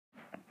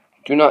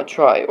Do not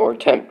try or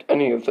attempt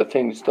any of the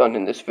things done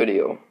in this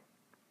video.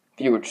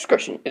 Viewer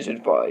discretion is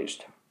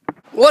advised.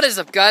 What is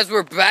up, guys?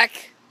 We're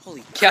back.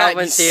 Holy crap,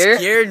 Calvin's you here.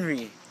 scared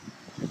me.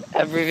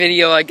 Every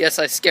video, I guess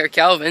I scare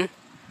Calvin.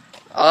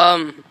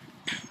 I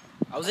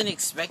wasn't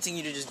expecting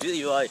you to just do it.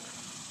 You're like,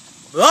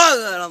 blah,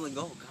 and I'm like,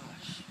 oh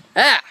gosh.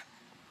 Ah!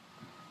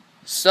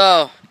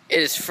 So, it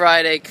is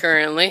Friday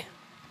currently.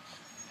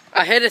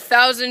 I hit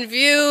 1,000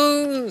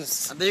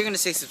 views! I thought you were gonna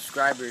say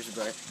subscribers,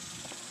 but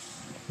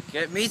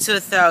get me to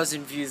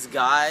 1,000 views,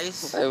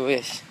 guys. I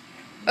wish.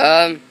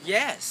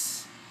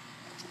 Yes.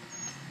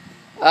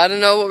 I don't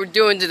know what we're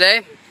doing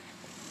today.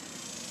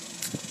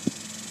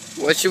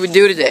 What should we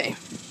do today?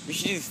 We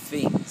should do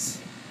things.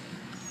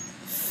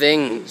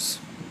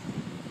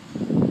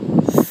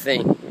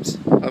 Things.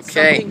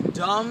 Okay. Something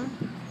dumb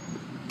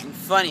and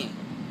funny.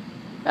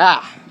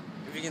 Ah.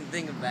 If you can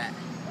think of that.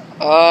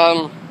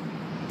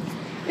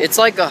 It's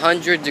like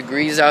 100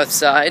 degrees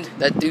outside.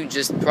 That dude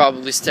just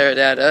probably stared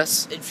at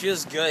us. It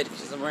feels good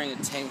because I'm wearing a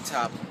tank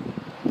top,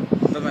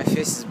 but my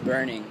face is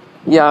burning.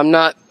 Yeah, I'm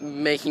not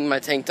making my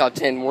tank top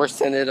tan worse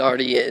than it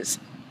already is.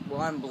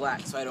 Well, I'm black,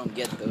 so I don't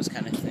get those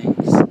kind of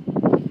things.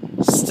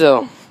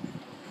 Still.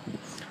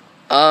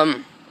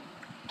 I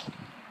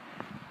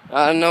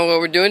don't know what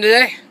we're doing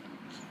today,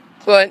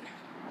 but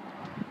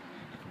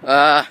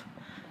I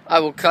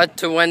will cut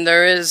to when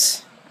there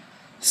is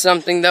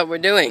something that we're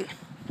doing.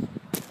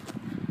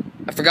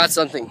 I forgot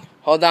something.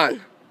 Hold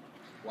on.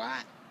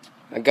 What?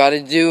 I gotta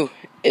do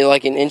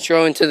like an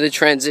intro into the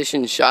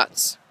transition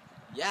shots.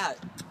 Yeah.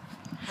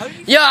 How do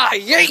you? Yeah,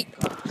 yeet!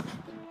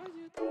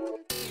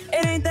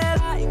 It ain't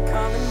that I ain't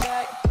coming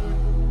back.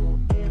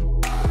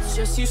 It's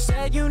just you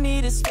said you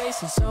needed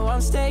space, and so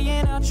I'm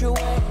staying out your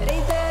way. It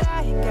ain't that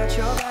I ain't got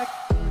your back,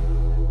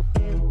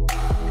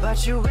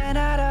 but you ran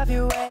out of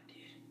your way.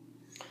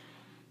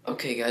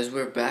 Okay, guys,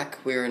 we're back.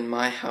 We're in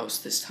my house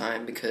this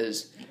time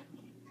because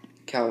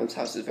Calvin's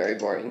house is very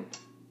boring.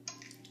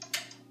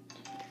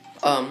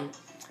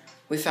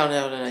 We found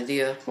out an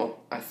idea. Well,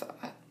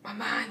 my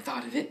mind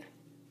thought of it.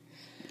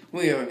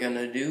 We are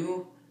gonna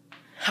do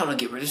how to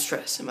get rid of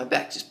stress, and my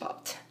back just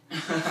popped.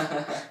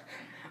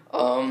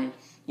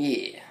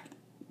 Yeah.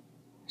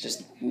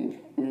 Just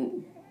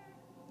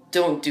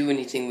don't do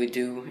anything we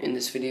do in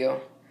this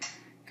video,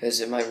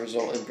 because it might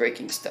result in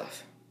breaking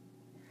stuff.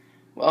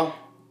 Well,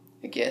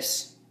 I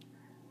guess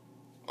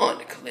on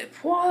to clip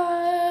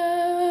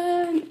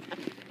 1.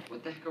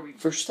 What the heck are we?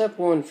 For step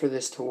 1, for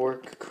this to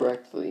work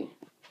correctly,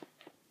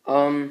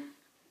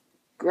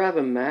 grab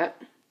a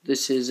mat.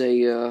 This is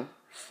a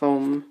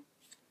foam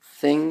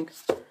thing.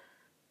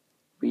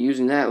 We're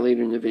using that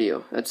later in the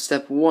video. That's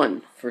step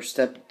 1. For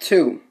step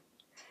 2,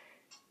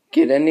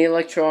 get any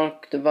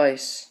electronic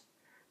device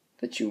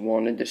that you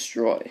want to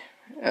destroy,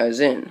 as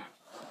in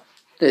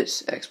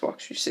this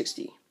Xbox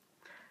 360,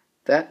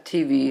 that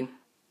TV,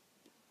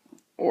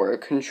 or a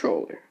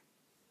controller.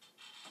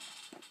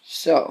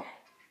 So,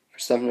 for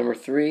step number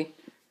 3,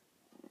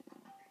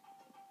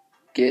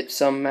 get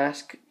some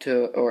mask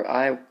or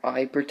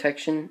eye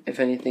protection if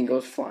anything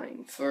goes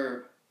flying.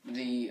 For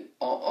the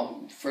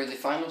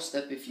final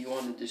step, if you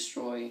want to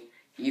destroy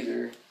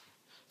either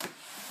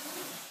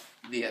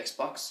the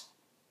Xbox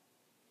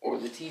or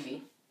the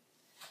TV,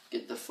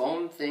 get the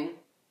foam thing.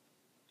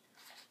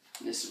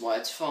 This is why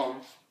it's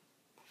foam,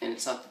 and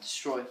it's not to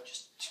destroy,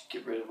 just to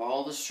get rid of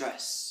all the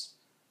stress.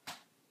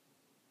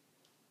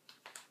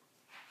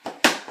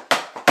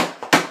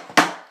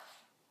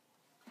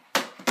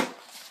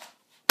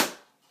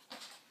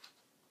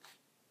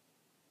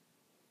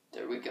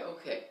 There we go.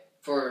 Okay,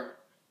 for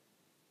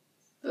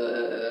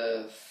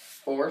the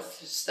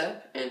 4th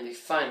step and the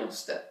final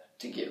step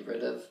to get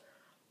rid of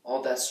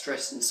all that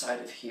stress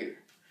inside of here,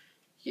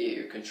 you get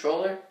your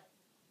controller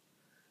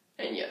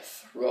and you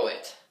throw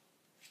it.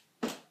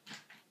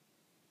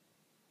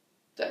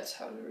 That's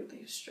how to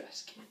relieve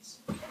stress, kids.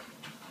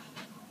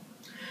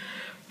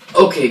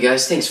 Okay,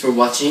 guys, thanks for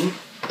watching.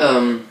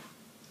 That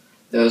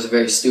was a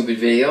very stupid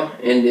video,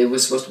 and it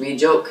was supposed to be a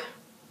joke,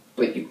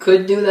 but you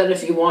could do that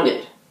if you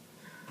wanted.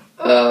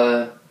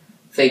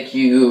 Thank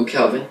you,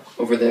 Calvin,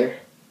 over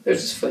there.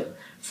 There's his foot,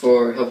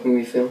 for helping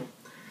me film.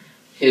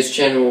 His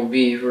channel will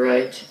be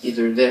right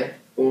either there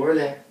or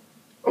there.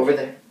 Over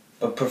there.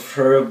 But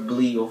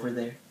preferably over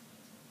there.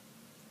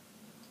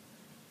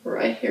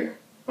 Right here.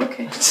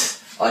 Okay.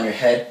 On your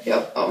head.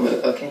 Yep, I'll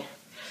move. Okay.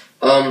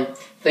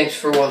 Thanks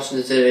for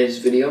watching today's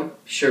video.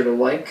 Be sure to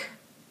like,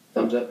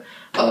 thumbs up,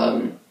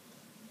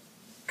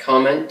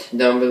 comment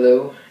down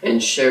below,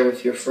 and share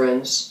with your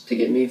friends to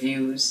get me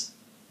views.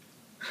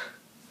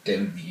 Get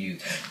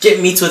views.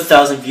 Get me to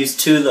 1,000 views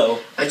too, though.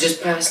 I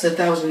just passed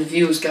 1,000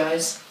 views,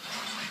 guys.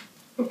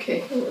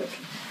 Okay, look.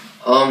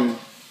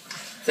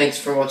 Thanks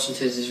for watching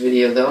today's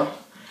video, though,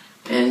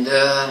 and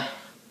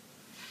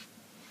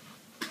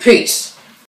peace.